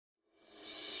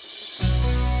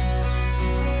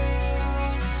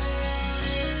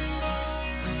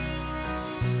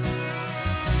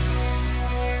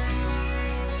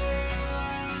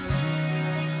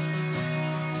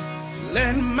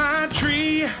Let my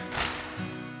tree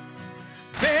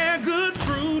bear good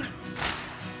fruit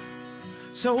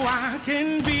so I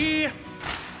can be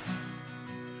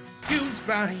used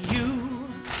by you.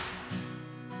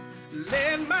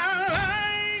 Let my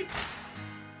life.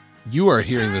 You are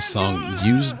hearing the song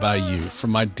Used by You from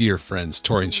my dear friends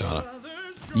Tori and Shauna.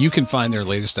 You can find their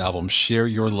latest album, Share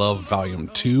Your Love Volume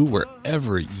 2,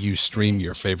 wherever you stream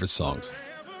your favorite songs.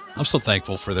 I'm so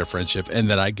thankful for their friendship and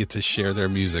that I get to share their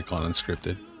music on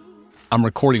Unscripted. I'm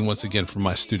recording once again from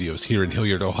my studios here in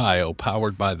Hilliard, Ohio,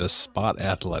 powered by the Spot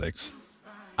Athletics.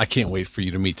 I can't wait for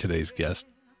you to meet today's guest.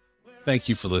 Thank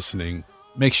you for listening.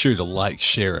 Make sure to like,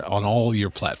 share on all your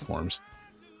platforms.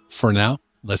 For now,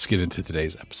 let's get into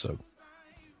today's episode.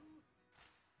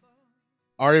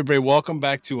 All right, everybody, welcome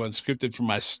back to Unscripted from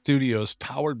my studios,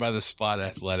 powered by the Spot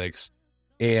Athletics.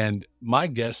 And my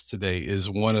guest today is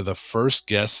one of the first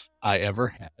guests I ever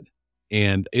had.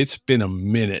 And it's been a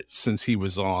minute since he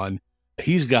was on.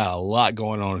 He's got a lot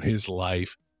going on in his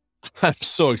life. I'm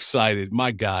so excited.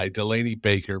 My guy, Delaney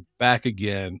Baker, back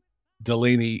again.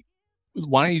 Delaney,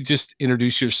 why don't you just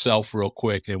introduce yourself real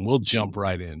quick and we'll jump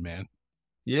right in, man.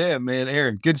 Yeah, man,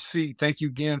 Aaron, good to see you. Thank you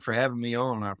again for having me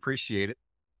on. I appreciate it.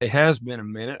 It has been a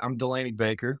minute. I'm Delaney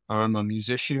Baker. I'm a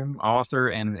musician, author,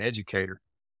 and an educator.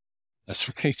 That's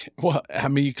right. Well, I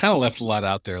mean, you kind of left a lot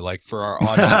out there, like for our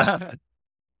audience.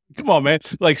 Come on, man.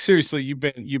 Like seriously, you've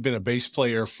been a bass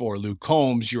player for Luke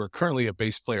Combs. You are currently a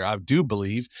bass player, I do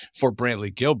believe, for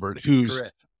Brantley Gilbert, who's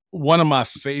Correct. One of my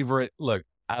favorite. Look,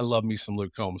 I love me some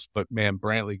Luke Combs, but man,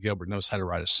 Brantley Gilbert knows how to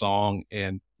write a song,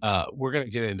 and we're gonna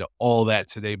get into all that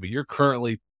today. But you're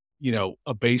currently,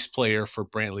 a bass player for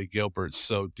Brantley Gilbert.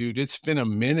 So, dude, it's been a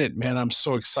minute, man. I'm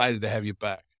so excited to have you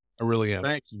back. I really am.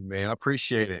 Thank you, man. I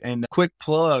appreciate it. And quick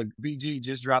plug, BG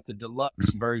just dropped the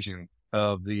deluxe version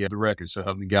of the record, So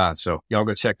Help Me God. So y'all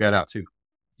go check that out too.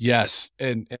 Yes.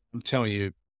 And I'm telling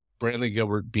you, Brantley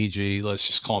Gilbert, BG, let's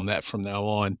just call him that from now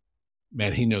on.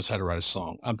 Man, he knows how to write a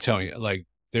song. I'm telling you, like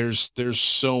there's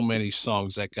so many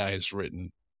songs that guy has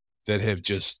written that have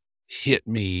just hit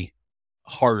me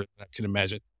harder than I can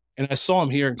imagine. And I saw him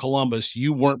here in Columbus.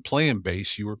 You weren't playing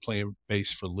bass. You were playing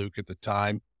bass for Luke at the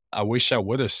time. I wish I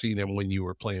would have seen him when you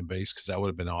were playing bass because that would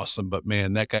have been awesome. But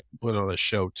man, that guy put on a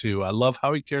show too. I love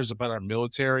how he cares about our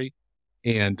military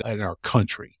and our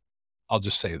country. I'll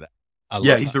just say that.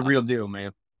 He's the real deal,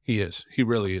 man. He is. He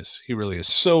really is. He really is.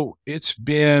 So it's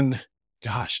been,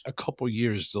 a couple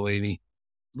years, Delaney.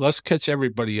 Let's catch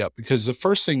everybody up because the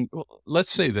first thing,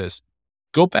 let's say this,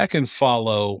 go back and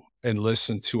follow and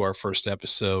listen to our first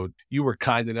episode. You were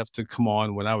kind enough to come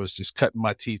on when I was just cutting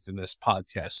my teeth in this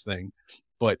podcast thing.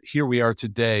 But here we are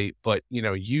today. But,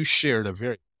 you shared a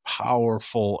very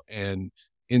powerful and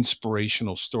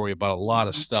inspirational story about a lot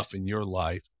of stuff in your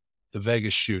life. The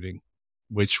Vegas shooting,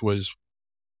 which was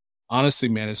honestly,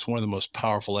 man, it's one of the most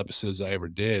powerful episodes I ever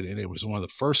did. And it was one of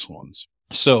the first ones.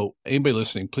 So anybody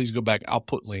listening, please go back. I'll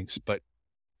put links, but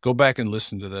go back and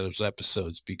listen to those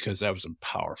episodes because that was a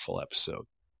powerful episode.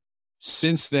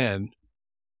 Since then,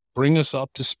 bring us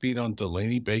up to speed on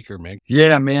Delaney Baker, man.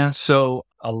 Yeah, man. So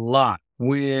a lot.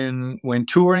 When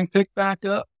touring picked back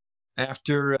up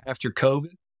after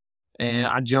COVID, and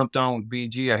I jumped on with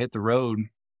BG, I hit the road,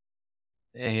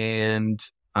 and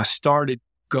I started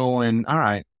going, all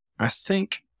right, I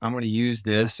think I'm going to use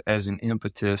this as an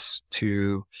impetus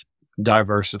to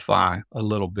diversify a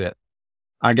little bit.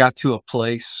 I got to a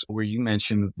place where you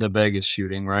mentioned the Vegas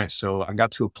shooting, right? So I got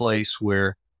to a place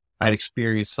where I'd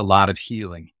experienced a lot of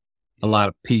healing, a lot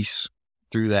of peace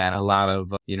through that, a lot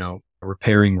of,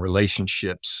 repairing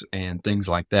relationships and things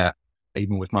like that,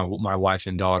 even with my wife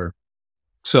and daughter.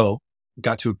 So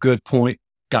got to a good point,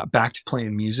 got back to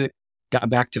playing music, got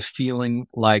back to feeling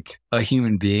like a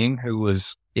human being who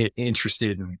was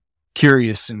interested and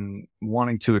curious and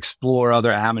wanting to explore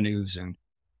other avenues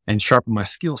and sharpen my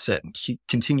skill set and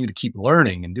continue to keep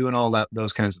learning and doing all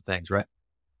those kinds of things, right?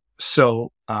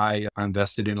 So I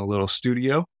invested in a little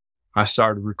studio. I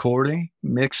started recording,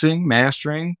 mixing,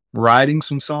 mastering, writing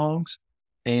some songs,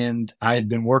 and I had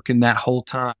been working that whole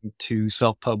time to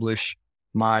self-publish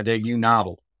my debut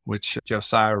novel, which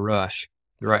Josiah Rush,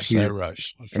 right here. Josiah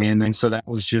Rush. And then so that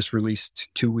was just released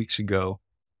 2 weeks ago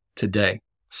today.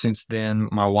 Since then,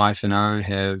 my wife and I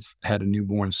have had a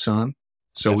newborn son.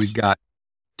 So We've got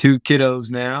 2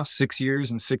 kiddos now, 6 years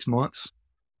and 6 months.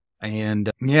 And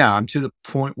I'm to the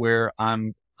point where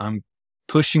I'm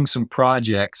pushing some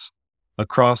projects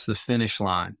across the finish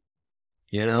line,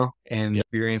 and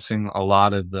experiencing a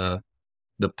lot of the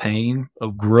pain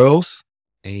of growth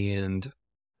and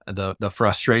the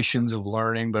frustrations of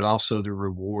learning, but also the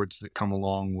rewards that come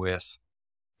along with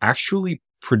actually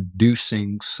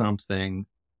producing something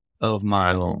of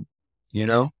my own, you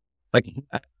know? Like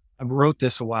I wrote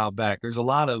this a while back. There's a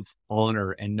lot of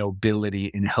honor and nobility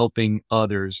in helping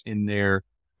others in their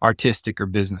artistic or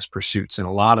business pursuits. And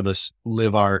a lot of us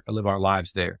live our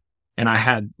lives there. And I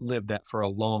had lived that for a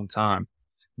long time,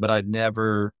 but I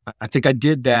think I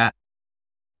did that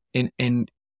and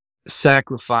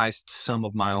sacrificed some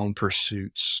of my own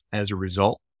pursuits as a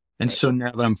result. And so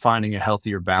now that I'm finding a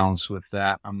healthier balance with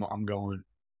that, I'm going,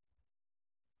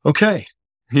 okay,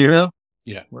 you know,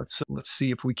 Yeah. let's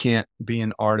see if we can't be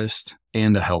an artist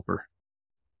and a helper.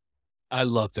 I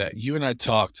love that. You and I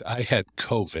talked, I had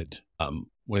COVID.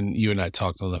 When you and I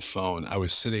talked on the phone, I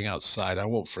was sitting outside. I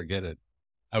won't forget it.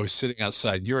 I was sitting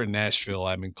outside. You're in Nashville.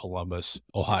 I'm in Columbus,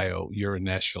 Ohio. You're in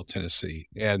Nashville, Tennessee.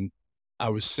 And I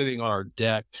was sitting on our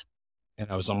deck and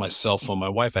I was on my cell phone. My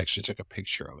wife actually took a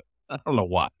picture of it. I don't know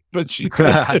why, but she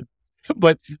did.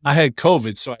 But I had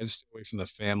COVID, so I had to stay away from the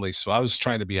family. So I was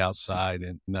trying to be outside.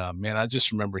 And man, I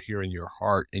just remember hearing your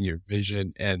heart and your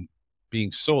vision and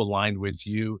being so aligned with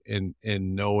you and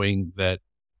knowing that,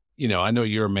 you know, I know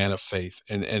you're a man of faith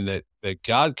and that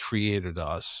God created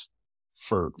us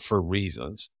for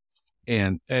reasons.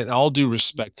 And all due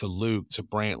respect to Luke, to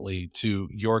Brantley, to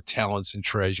your talents and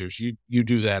treasures, you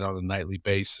do that on a nightly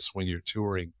basis when you're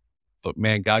touring. But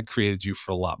man, God created you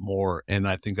for a lot more. And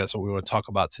I think that's what we want to talk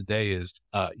about today is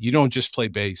you don't just play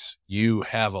bass. You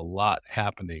have a lot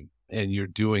happening and you're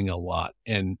doing a lot.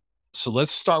 And so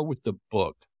let's start with the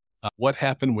book. What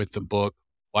happened with the book?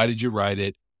 Why did you write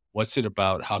it? What's it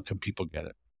about? How can people get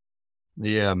it?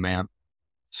 Yeah, man.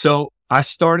 So I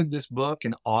started this book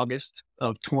in August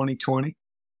of 2020.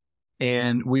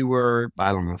 And we were,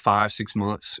 I don't know, 5-6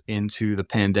 months into the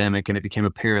pandemic, and it became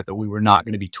apparent that we were not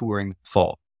going to be touring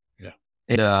fall.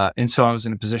 And so I was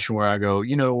in a position where I go,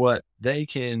 you know what? They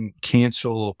can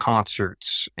cancel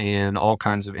concerts and all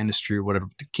kinds of industry or whatever,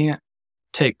 but they can't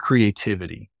take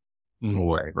creativity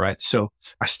away, right? So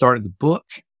I started the book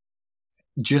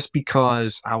just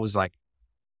because I was like,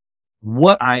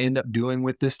 what I end up doing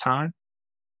with this time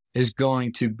is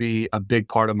going to be a big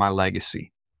part of my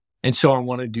legacy. And so I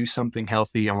want to do something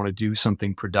healthy. I want to do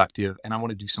something productive, and I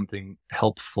want to do something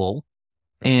helpful.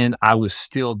 And I was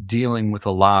still dealing with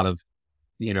a lot of,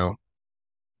 you know,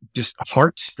 just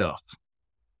heart stuff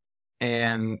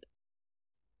and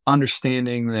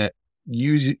understanding that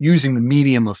using the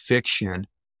medium of fiction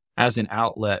as an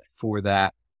outlet for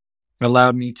that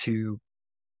allowed me to,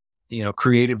 you know,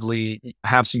 creatively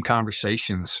have some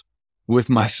conversations with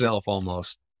myself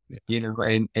almost, you know,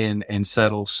 and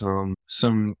settle some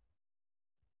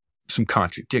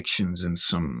contradictions and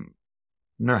some,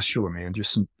 I'm not sure, man,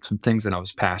 just some things that I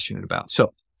was passionate about.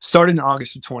 So started in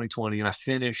August of 2020, and I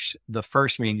finished the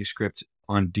first manuscript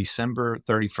on December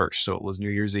 31st. So it was New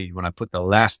Year's Eve when I put the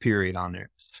last period on there.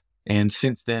 And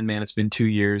since then, man, it's been 2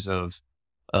 years of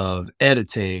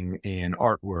editing and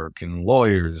artwork and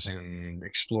lawyers and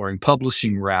exploring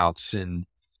publishing routes and,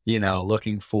 you know,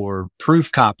 looking for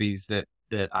proof copies that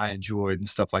I enjoyed and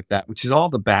stuff like that, which is all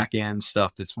the back end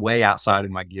stuff that's way outside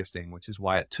of my gifting, which is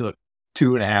why it took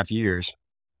 2.5 years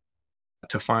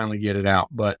to finally get it out.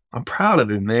 But I'm proud of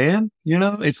it, man. You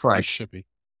know, it's like, It should be.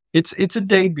 it's a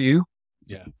debut.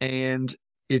 Yeah. And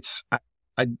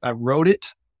I wrote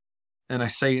it, and I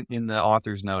say it in the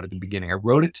author's note at the beginning. I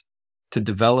wrote it to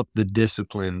develop the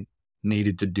discipline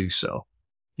needed to do so.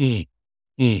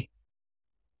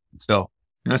 So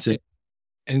that's it.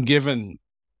 And given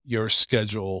your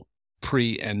schedule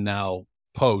pre and now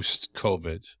post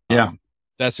COVID,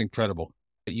 that's incredible.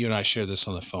 You and I share this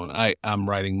on the phone. I'm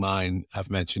writing mine. I've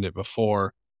mentioned it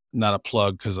before. Not a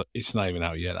plug because it's not even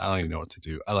out yet. I don't even know what to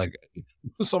do.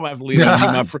 So I'm gonna have to lean on you.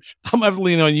 I'm gonna have to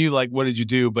lean on you. Like, what did you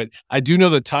do? But I do know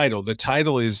the title. The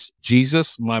title is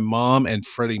Jesus, My Mom, and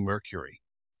Freddie Mercury.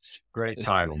 Great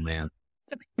title, man.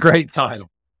 Great title.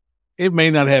 It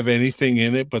may not have anything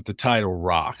in it, but the title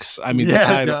rocks. I mean,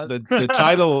 the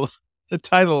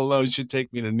title alone should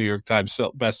take me to New York Times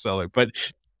bestseller. But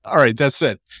all right, that's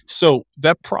it. So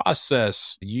that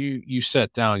process, you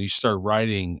sat down, you started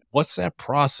writing. What's that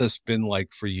process been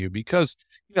like for you? Because,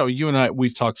 you know, you and I,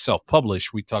 we've talked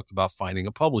self-publish. We talked about finding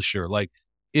a publisher. Like,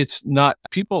 it's not,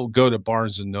 people go to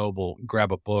Barnes and Noble,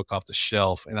 grab a book off the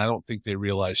shelf, and I don't think they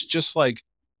realize, just like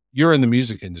you're in the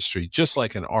music industry, just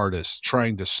like an artist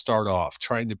trying to start off,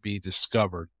 trying to be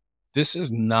discovered. This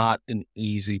is not an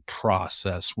easy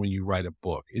process when you write a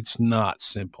book. It's not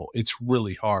simple. It's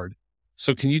really hard.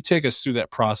 So can you take us through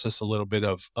that process a little bit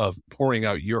of pouring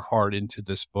out your heart into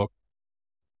this book?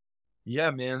 Yeah,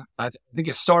 man. I think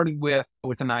it started with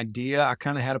an idea. I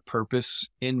kind of had a purpose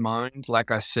in mind.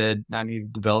 Like I said, I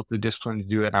needed to develop the discipline to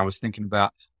do it. And I was thinking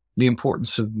about the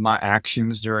importance of my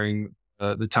actions during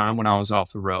the time when I was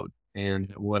off the road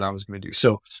and what I was going to do.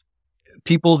 So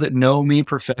people that know me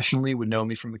professionally would know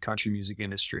me from the country music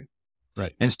industry.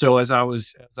 Right. And so as I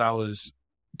was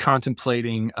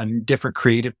contemplating a different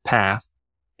creative path,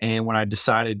 and when I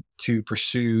decided to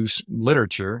pursue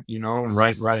literature, you know, and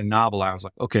write a novel, I was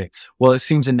like, okay, well, it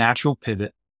seems a natural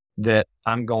pivot that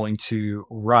I'm going to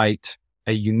write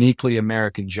a uniquely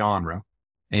American genre.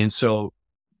 And so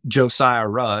Josiah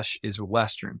Rush is a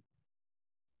Western.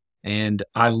 And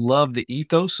I love the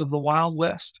ethos of the Wild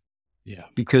West. Yeah.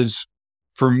 Because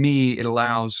for me, it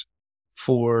allows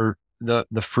for the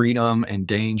freedom and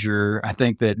danger I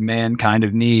think that men kind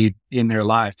of need in their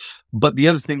life. But the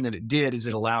other thing that it did is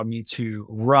it allowed me to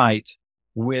write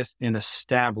with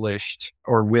established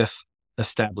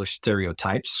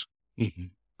stereotypes Mm-hmm.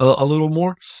 a little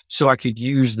more, so I could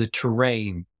use the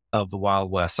terrain of the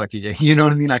Wild West. I could, you know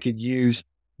what I mean? I could use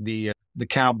the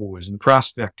cowboys and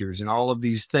prospectors and all of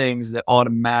these things that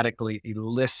automatically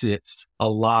elicit a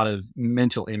lot of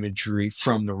mental imagery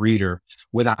from the reader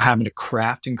without having to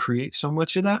craft and create so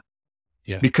much of that.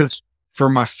 Yeah. Because for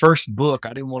my first book,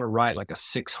 I didn't want to write like a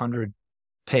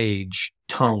 600-page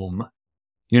tome.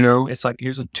 You know, it's like,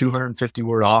 here's a 250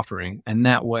 word offering. And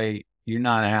that way you're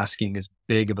not asking as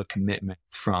big of a commitment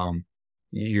from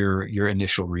your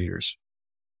initial readers.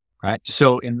 Right.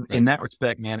 So in that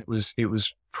respect, man, it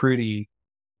was pretty,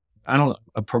 I don't know,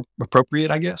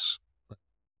 appropriate, I guess.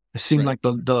 It seemed like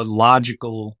the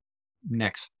logical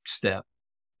next step,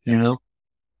 you know?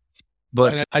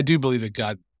 But and I do believe that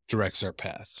God directs our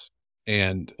paths.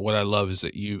 And what I love is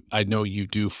that I know you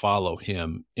do follow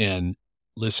him and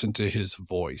listen to his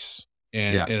voice.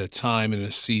 And at a time in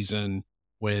a season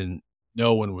when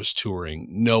no one was touring,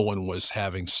 no one was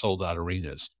having sold out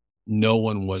arenas, no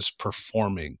one was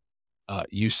performing.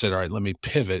 You said, all right, let me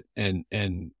pivot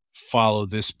and follow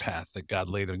this path that God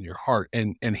laid on your heart.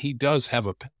 And he does have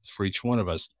a path for each one of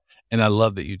us. And I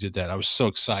love that you did that. I was so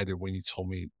excited when you told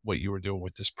me what you were doing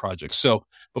with this project. So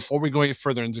before we go any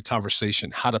further into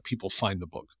conversation, how do people find the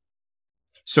book?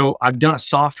 So I've done a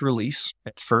soft release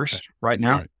at first right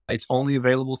now. Right. It's only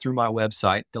available through my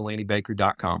website,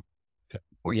 delaneybaker.com.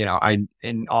 You know,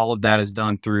 and all of that is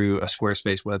done through a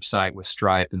Squarespace website with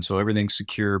Stripe. And so everything's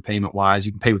secure payment wise.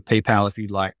 You can pay with PayPal if you'd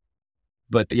like.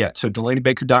 But yeah, so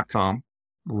delaneybaker.com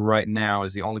right now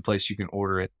is the only place you can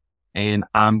order it. And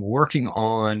I'm working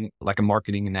on like a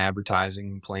marketing and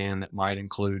advertising plan that might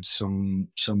include some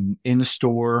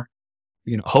in-store,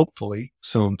 you know, hopefully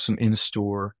some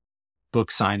in-store book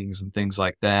signings and things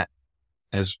like that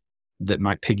that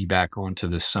might piggyback onto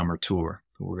this summer tour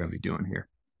that we're going to be doing here.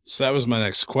 So that was my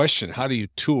next question. How do you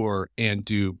tour and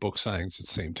do book signings at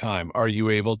the same time? Are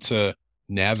you able to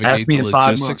navigate the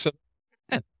logistics of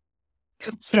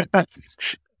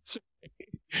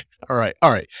All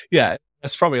right. Yeah,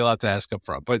 that's probably a lot to ask up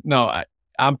front. But no,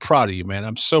 I'm proud of you, man.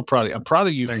 I'm so proud of you. I'm proud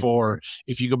of you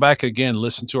if you go back again,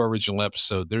 listen to our original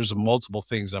episode, there's multiple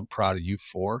things I'm proud of you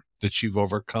for that you've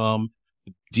overcome,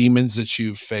 the demons that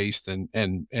you've faced and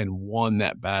won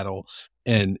that battle.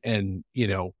 And you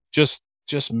know, just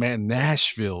man,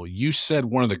 Nashville, you said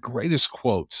one of the greatest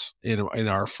quotes in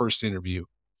our first interview,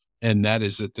 and that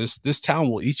is that this town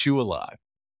will eat you alive.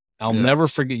 I'll never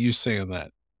forget you saying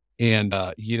that. And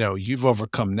you know, you've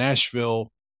overcome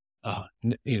Nashville,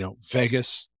 you know,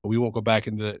 Vegas. We won't go back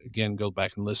go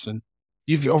back and listen.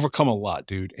 You've overcome a lot,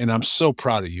 dude. And I'm so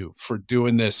proud of you for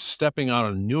doing this, stepping out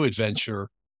on a new adventure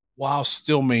while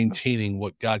still maintaining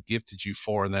what God gifted you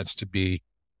for. And that's to be,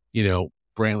 you know,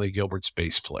 Brantley Gilbert's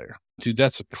bass player. Dude,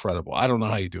 that's incredible. I don't know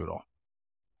how you do it all.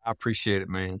 I appreciate it,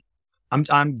 man.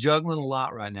 I'm juggling a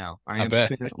lot right now. I am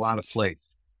spinning a lot of plates.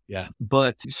 Yeah.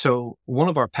 But so one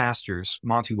of our pastors,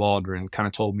 Monty Waldron, kind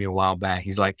of told me a while back,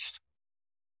 he's like,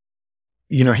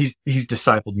 you know, he's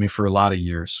discipled me for a lot of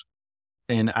years.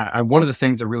 And one of the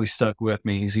things that really stuck with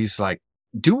me is he's like,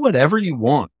 do whatever you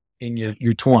want in your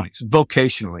 20s,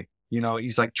 vocationally. You know,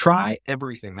 he's like, try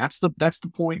everything. That's the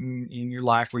point in your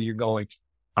life where you're going,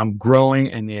 I'm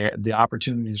growing and the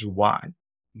opportunities are wide.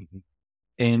 Mm-hmm.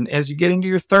 And as you get into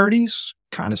your 30s,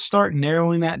 kind of start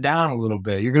narrowing that down a little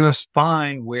bit. You're going to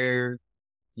find where,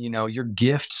 you know, your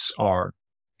gifts are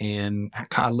and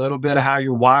kind of a little bit of how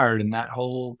you're wired. And that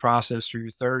whole process through your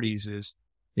 30s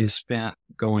is spent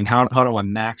going, how do I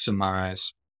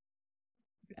maximize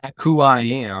who I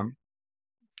am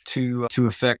to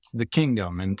affect the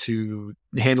kingdom and to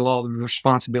handle all the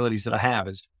responsibilities that I have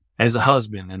as a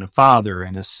husband and a father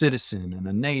and a citizen and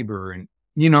a neighbor and,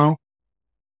 you know,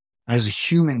 as a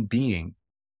human being.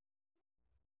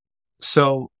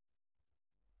 So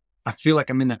I feel like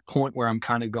I'm in that point where I'm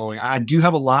kind of going, I do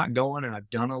have a lot going and I've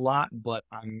done a lot, but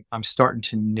I'm starting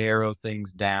to narrow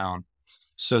things down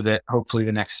so that hopefully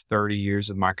the next 30 years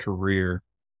of my career,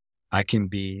 I can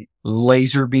be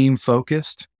laser beam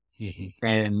focused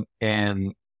and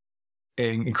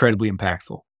incredibly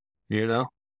impactful, you know,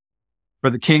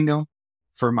 for the kingdom,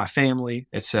 for my family,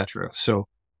 etc. So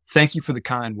thank you for the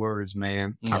kind words,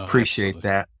 man. I appreciate absolutely.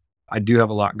 that. I do have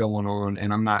a lot going on,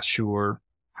 and I'm not sure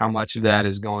how much of that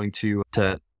is going to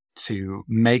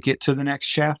make it to the next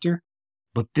chapter,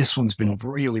 but this one's been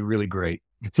really, really great.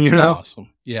 You know,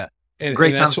 Awesome. Yeah. And, great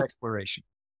and time that's of what, exploration.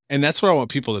 and that's what I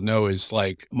want people to know is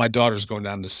like my daughter's going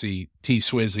down to see T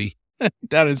Swizzy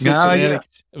down in Oh, Cincinnati. yeah.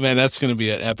 Man, that's going to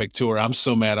be an epic tour. I'm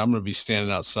so mad. I'm going to be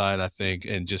standing outside, I think,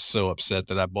 and just so upset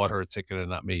that I bought her a ticket and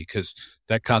not me because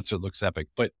that concert looks epic.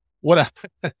 But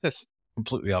that's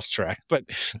completely off track. But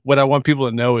what I want people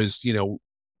to know is,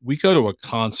 we go to a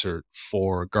concert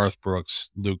for Garth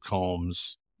Brooks, Luke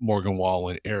Combs, Morgan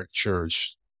Wallen, Eric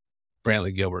Church,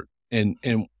 Brantley Gilbert. And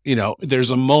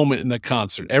there's a moment in the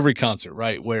concert, every concert,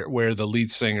 right, where the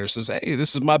lead singer says, "Hey,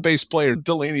 this is my bass player,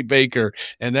 Delaney Baker,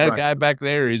 and that guy back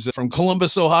there is from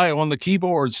Columbus, Ohio, on the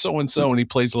keyboard, so and so," and he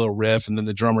plays a little riff, and then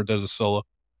the drummer does a solo.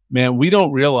 Man, we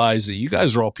don't realize that you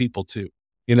guys are all people too.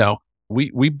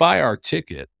 We buy our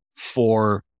ticket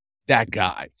for that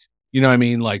guy. You know what I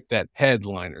mean? Like that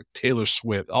headliner, Taylor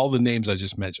Swift, all the names I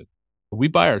just mentioned. We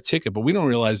buy our ticket, but we don't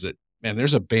realize that, man,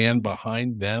 there's a band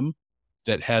behind them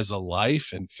that has a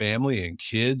life and family and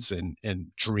kids and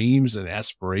dreams and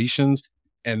aspirations.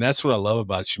 And that's what I love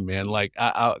about you, man. Like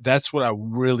that's what I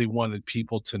really wanted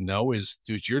people to know is,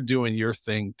 dude, you're doing your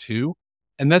thing too.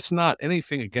 And that's not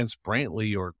anything against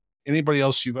Brantley or anybody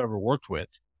else you've ever worked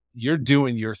with. You're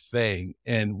doing your thing.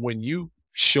 And when you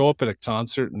show up at a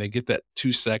concert and they get that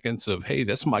 2 seconds of, hey,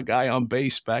 that's my guy on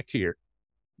bass back here,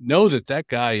 know that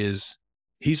guy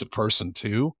he's a person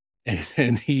too.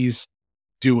 And he's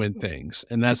doing things.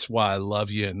 And that's why I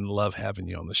love you and love having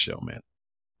you on the show, man.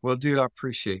 Well, dude, I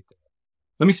appreciate that.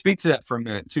 Let me speak to that for a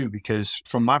minute too, because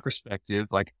from my perspective,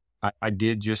 like I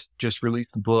did just release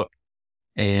the book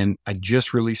and I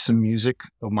just released some music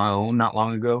of my own not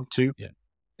long ago too. Yeah.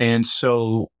 And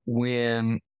so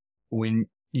when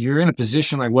you're in a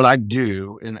position like what I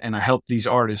do, and I help these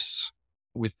artists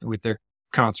with their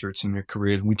concerts and their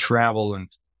careers, we travel and,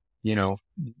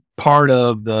 part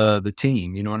of the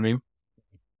team, you know what I mean?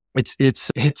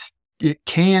 It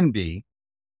can be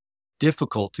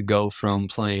difficult to go from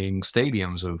playing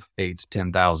stadiums of 8 to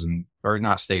 10,000, or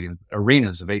not stadiums,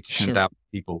 arenas of 8 to 10,000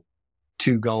 people,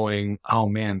 to going, oh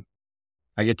man,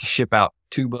 I get to ship out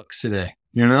 2 books today,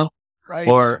 Right.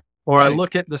 Or right. I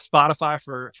look at the Spotify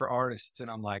for artists and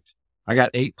I'm like, I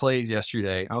got 8 plays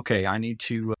yesterday. Okay, I need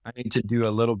to do a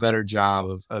little better job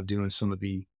of doing some of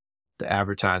the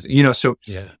advertising, so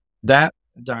yeah, that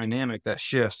dynamic that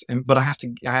shifts. But I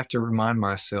have to remind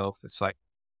myself, it's like,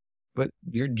 but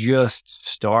you're just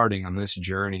starting on this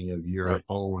journey of your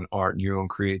own art and your own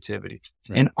creativity.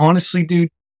 Right. And honestly, dude,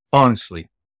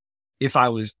 if I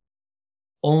was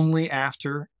only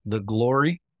after the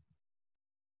glory,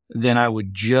 then I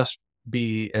would just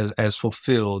be as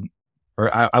fulfilled,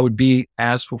 or I would be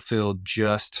as fulfilled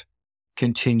just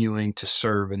continuing to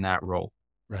serve in that role.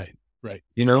 Right.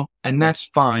 And that's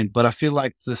fine. But I feel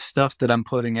like the stuff that I'm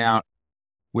putting out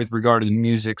with regard to the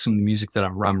music, some of the music that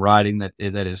I'm writing that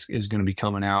is going to be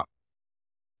coming out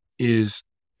is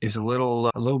a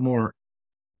little more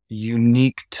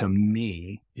unique to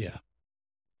me. Yeah.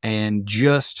 And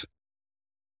just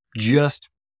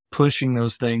pushing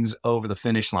those things over the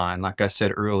finish line, like I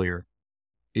said earlier,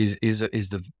 is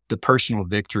the personal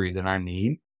victory that I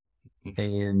need. Mm-hmm.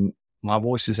 And my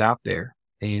voice is out there,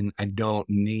 and I don't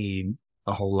need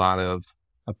a whole lot of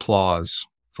applause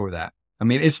for that. I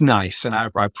mean, it's nice, and I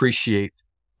appreciate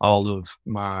all of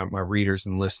my readers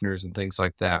and listeners and things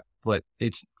like that. But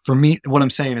it's, for me, what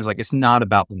I'm saying is, like, it's not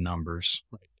about the numbers.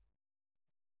 Right.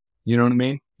 You know what I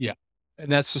mean? Yeah. And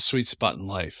that's the sweet spot in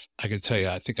life. I can tell you,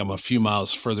 I think I'm a few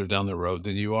miles further down the road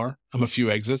than you are. I'm a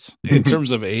few exits in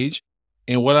terms of age.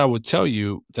 And what I would tell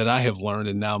you that I have learned,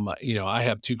 and now I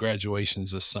have 2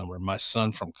 graduations this summer, my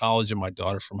son from college and my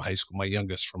daughter from high school, my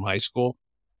youngest from high school.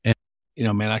 And,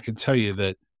 man, I can tell you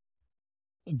that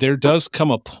there does come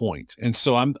a point. And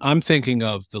so I'm thinking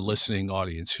of the listening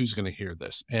audience, who's going to hear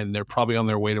this, and they're probably on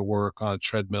their way to work, on a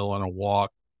treadmill, on a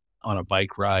walk, on a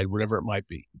bike ride, whatever it might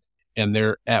be. And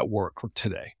they're at work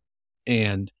today,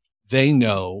 and they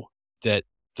know that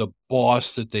the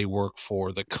boss that they work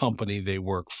for, the company they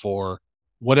work for,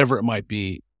 whatever it might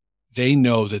be, they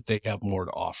know that they have more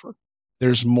to offer.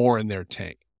 There's more in their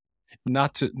tank.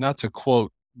 Not to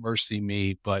quote Mercy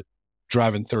Me, but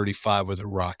driving 35 with a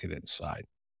rocket inside.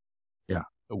 Yeah.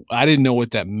 I didn't know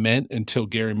what that meant until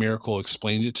Gary Miracle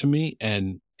explained it to me.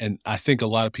 And I think a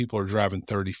lot of people are driving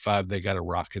 35, they got a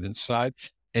rocket inside.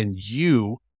 And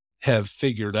you have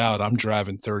figured out I'm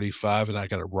driving 35 and I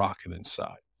got a rocket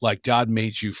inside. Like God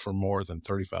made you for more than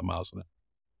 35 miles an hour.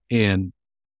 And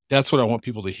that's what I want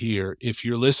people to hear. If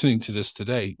you're listening to this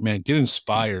today, man, get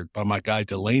inspired by my guy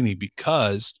Delaney,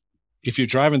 because if you're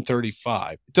driving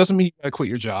 35, it doesn't mean you got to quit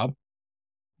your job.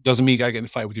 It doesn't mean you got to get in a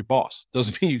fight with your boss. It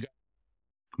doesn't mean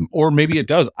or maybe it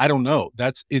does. I don't know.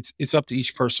 It's up to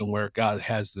each person where God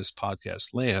has this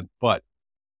podcast land. But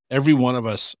every one of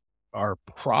us are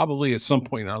probably at some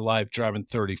point in our life driving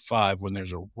 35 when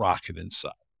there's a rocket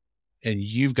inside. And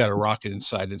you've got a rocket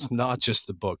inside. It's not just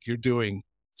the book. You're doing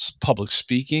public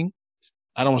speaking.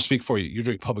 I don't want to speak for you. You're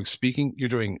doing public speaking. You're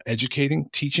doing educating,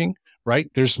 teaching, right?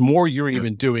 There's more you're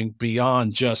even doing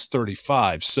beyond just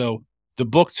 35. So the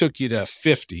book took you to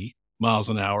 50 miles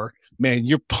an hour. Man,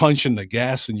 you're punching the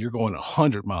gas and you're going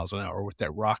 100 miles an hour with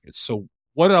that rocket. So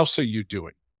what else are you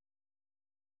doing?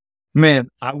 Man,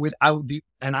 I would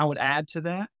add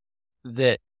to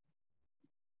that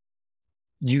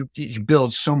you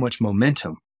build so much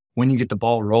momentum when you get the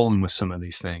ball rolling with some of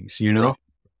these things, you know? Right.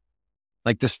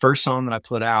 Like this first song that I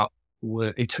put out,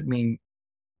 it took me,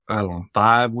 I don't know,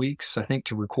 5 weeks, I think,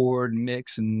 to record,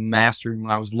 mix, and master.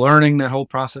 And I was learning that whole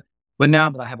process. But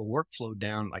now that I have a workflow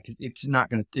down, like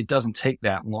it doesn't take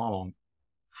that long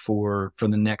for the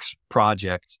next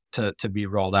project to be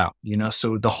rolled out, you know?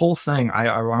 So the whole thing, I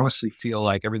honestly feel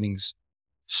like everything's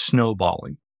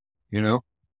snowballing, you know?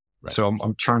 Right. So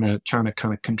I'm trying to kind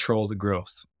of control the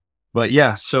growth. But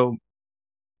yeah, so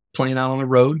playing out on the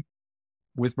road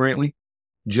with Brantley,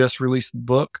 just released the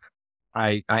book.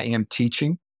 I am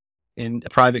teaching in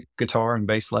private guitar and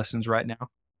bass lessons right now,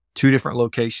 2 different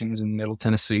locations in Middle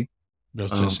Tennessee.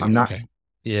 I'm not,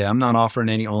 okay. I'm not offering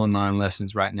any online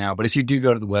lessons right now, but if you do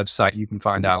go to the website, you can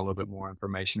find out a little bit more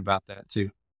information about that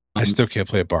too. I still can't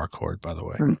play a bar chord, by the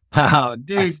way. Oh,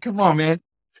 dude, come on, man.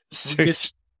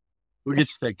 Seriously. We'll get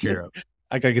you taken care of.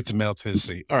 I got to get to Middle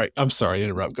Tennessee. All right. I'm sorry.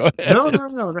 Interrupt. Go ahead.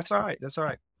 No. That's all right. That's all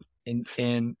right.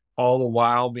 And all the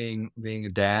while being a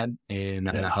dad and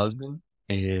a husband,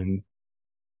 and,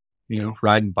 you know,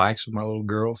 riding bikes with my little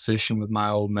girl, fishing with my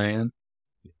old man.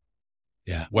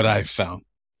 Yeah. What I've found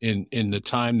in the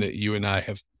time that you and I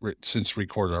have since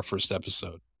recorded our first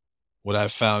episode, what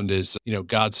I've found is, you know,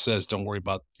 God says, don't worry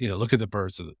about, you know, look at the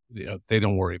birds. They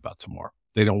don't worry about tomorrow.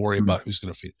 They don't worry about who's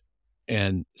going to feed them.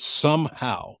 And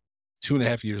somehow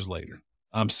 2.5 years later,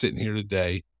 I'm sitting here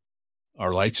today.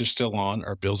 Our lights are still on.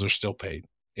 Our bills are still paid.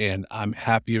 And I'm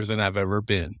happier than I've ever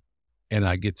been. And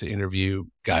I get to interview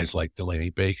guys like Delaney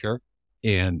Baker.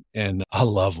 And I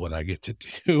love what I get to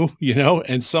do, you know,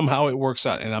 and somehow it works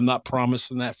out. And I'm not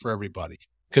promising that for everybody,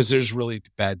 because there's really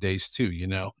bad days too, you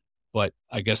know. But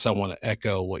I guess I want to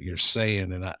echo what you're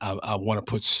saying. And I want to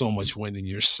put so much wind in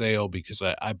your sail, because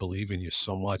I believe in you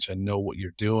so much. I know what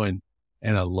you're doing.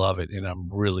 And I love it. And I'm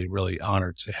really, really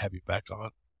honored to have you back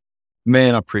on.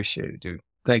 Man, I appreciate it, dude.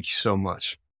 Thank you so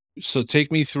much. So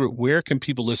take me through, where can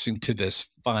people listening to this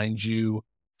find you,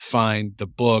 find the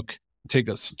book, take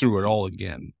us through it all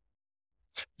again?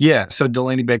 Yeah. So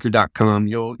DelaneyBaker.com,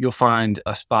 you'll find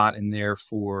a spot in there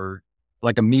for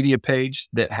like a media page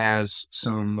that has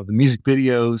some of the music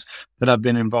videos that I've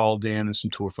been involved in and some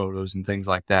tour photos and things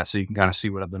like that. So you can kind of see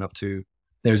what I've been up to.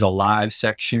 There's a live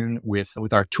section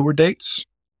with our tour dates.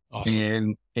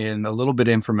 Awesome. And a little bit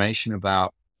of information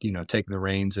about, you know, taking the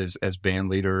reins as band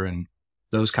leader and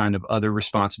those kind of other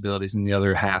responsibilities and the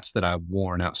other hats that I've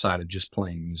worn outside of just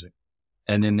playing music.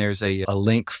 And then there's a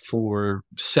link for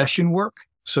session work.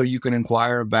 So you can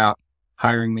inquire about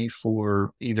hiring me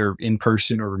for either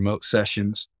in-person or remote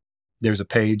sessions. There's a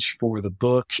page for the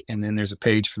book, and then there's a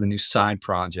page for the new side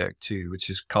project too, which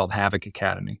is called Havoc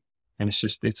Academy. And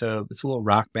it's a little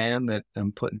rock band that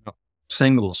I'm putting up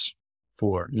singles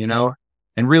for, you know?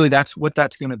 And really that's what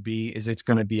that's going to be, is it's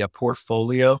going to be a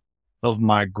portfolio of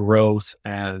my growth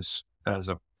as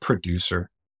a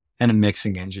producer and a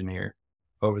mixing engineer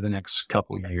over the next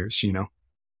couple of years, you know?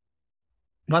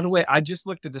 By the way, I just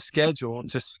looked at the schedule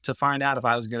just to find out if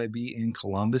I was going to be in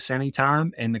Columbus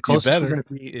anytime. And the closest we're going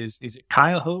to be is it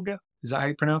Cuyahoga? Is that how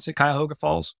you pronounce it? Cuyahoga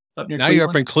Falls? Up near Cleveland? You're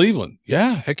up in Cleveland.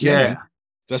 Yeah. Heck yeah. Man.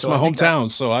 That's my hometown.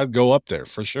 So I'd go up there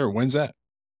for sure. When's that?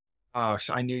 Oh,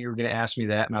 so I knew you were going to ask me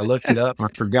that, and I looked it up and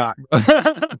I forgot.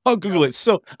 I'll Google it.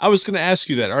 So I was going to ask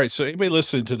you that. All right. So anybody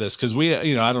listening to this, because we,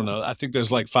 you know, I don't know. I think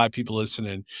there's like 5 people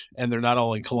listening, and they're not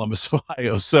all in Columbus,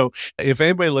 Ohio. So if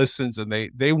anybody listens and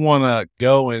they want to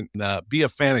go and be a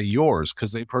fan of yours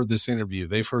because they've heard this interview,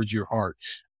 they've heard your heart,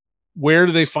 where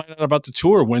do they find out about the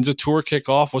tour? When's the tour kick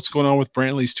off? What's going on with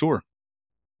Brantley's tour?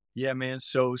 Yeah, man.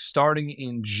 So starting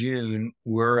in June,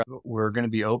 we're going to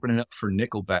be opening up for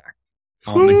Nickelback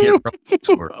on the Get Rock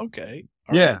tour. Okay.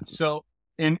 All right. So,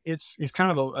 and it's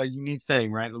kind of a unique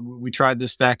thing, right? We tried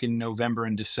this back in November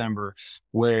and December,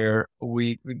 where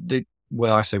Brantley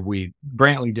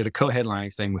did a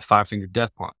co-headlining thing with Five Finger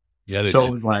Death Punch. Yeah, they so did.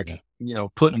 It was like,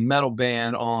 putting a metal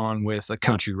band on with a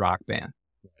country rock band.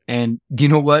 And you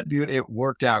know what, dude? It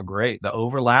worked out great. The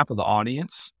overlap of the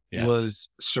audience was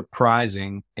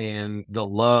surprising, and the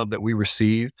love that we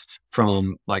received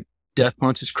from like Death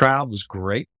Punch's crowd was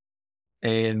great.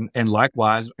 And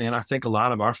likewise, and I think a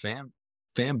lot of our fan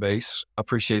base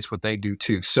appreciates what they do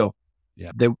too. So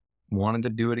they wanted to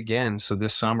do it again. So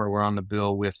this summer we're on the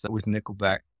bill with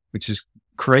Nickelback, which is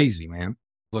crazy, man.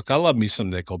 Look, I love me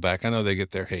some Nickelback. I know they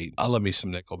get their hate. I love me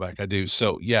some Nickelback. I do.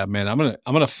 So yeah, man, I'm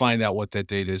gonna find out what that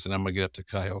date is, and I'm gonna get up to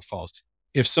Cuyahoga Falls.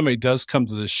 If somebody does come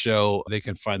to the show, they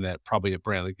can find that probably at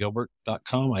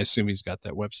BrantleyGilbert.com. I assume he's got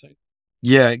that website.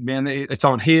 Yeah, man, it's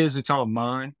on his, it's on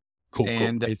mine. Cool.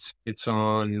 It's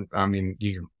on, I mean,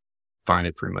 you can find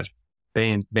it pretty much.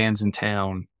 Bands in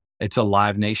Town. It's a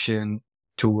Live Nation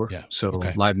tour. Yeah. So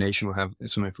Live Nation will have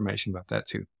some information about that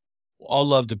too. I'll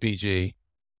love the BG.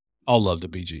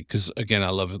 Because again, I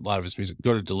love a lot of his music.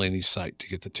 Go to Delaney's site to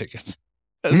get the tickets.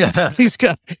 He's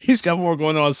got more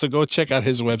going on. So go check out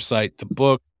his website, the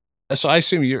book. So I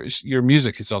assume your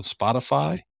music is on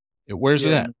Spotify. Where's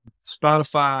it at?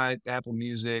 Spotify, Apple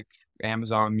Music,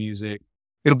 Amazon Music.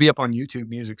 It'll be up on YouTube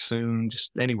Music soon.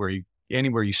 Just anywhere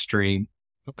you stream.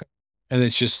 Okay. And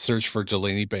it's just search for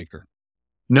Delaney Baker.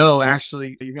 No,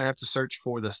 actually, you're gonna have to search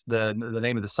for the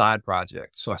name of the side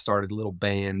project. So I started a little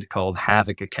band called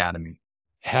Havoc Academy.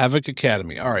 Havoc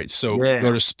Academy. All right. So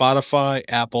go to Spotify,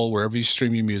 Apple, wherever you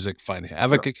stream your music, find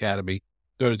Havoc Academy.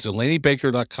 Go to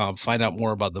DelaneyBaker.com, find out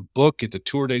more about the book, get the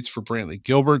tour dates for Brantley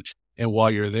Gilbert. And while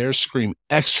you're there, scream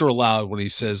extra loud when he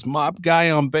says, "Mob guy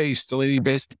on bass, Delaney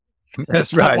bass."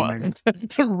 That's right, man.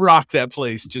 Rock that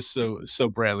place, just so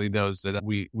Brantley knows that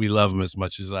we love him as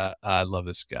much as I love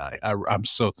this guy. I'm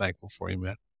so thankful for you,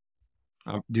 man.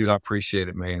 Dude, I appreciate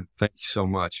it, man. Thank you so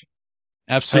much.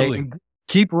 Absolutely. Hey,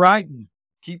 keep writing.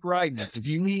 If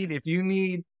you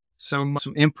need some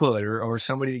input or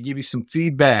somebody to give you some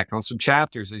feedback on some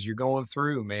chapters as you're going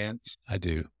through, man. I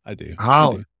do.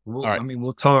 All right. I mean,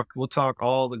 we'll talk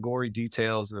all the gory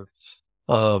details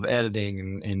of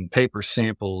editing and paper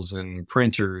samples and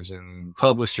printers and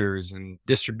publishers and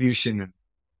distribution and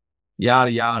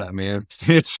yada yada, man.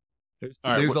 There's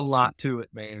a lot to it,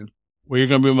 man. Well, you're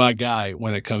going to be my guy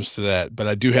when it comes to that, but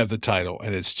I do have the title,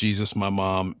 and it's Jesus, My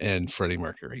Mom, and Freddie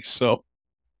Mercury. So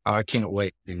I can't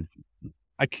wait, dude.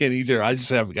 I can't either. I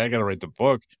got to write the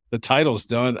book. The title's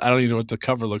done. I don't even know what the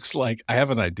cover looks like. I have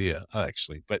an idea,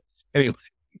 actually. But anyway,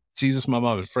 Jesus, My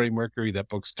Mom, and Freddie Mercury, that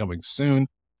book's coming soon.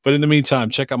 But in the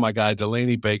meantime, check out my guy,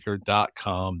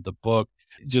 DelaneyBaker.com, the book,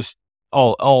 just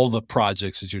all the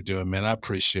projects that you're doing, man. I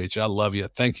appreciate you. I love you.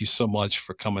 Thank you so much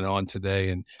for coming on today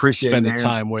and spending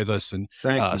time with us. And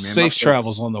safe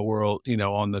travels on the world,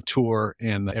 on the tour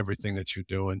and everything that you're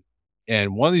doing.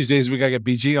 And one of these days, we got to get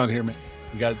BG on here, man.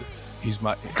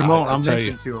 Come on, I'm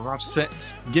listening to him.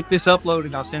 Get this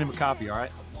uploaded. I'll send him a copy, all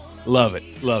right? Love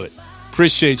it.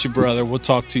 Appreciate you, brother. We'll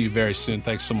talk to you very soon.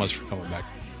 Thanks so much for coming back.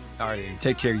 All right,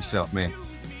 take care of yourself, man.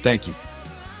 Thank you.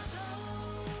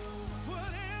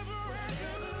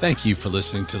 Thank you for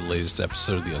listening to the latest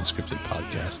episode of the Unscripted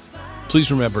Podcast.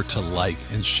 Please remember to like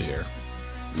and share.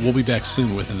 We'll be back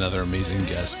soon with another amazing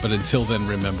guest, but until then,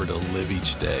 remember to live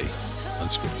each day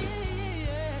unscripted.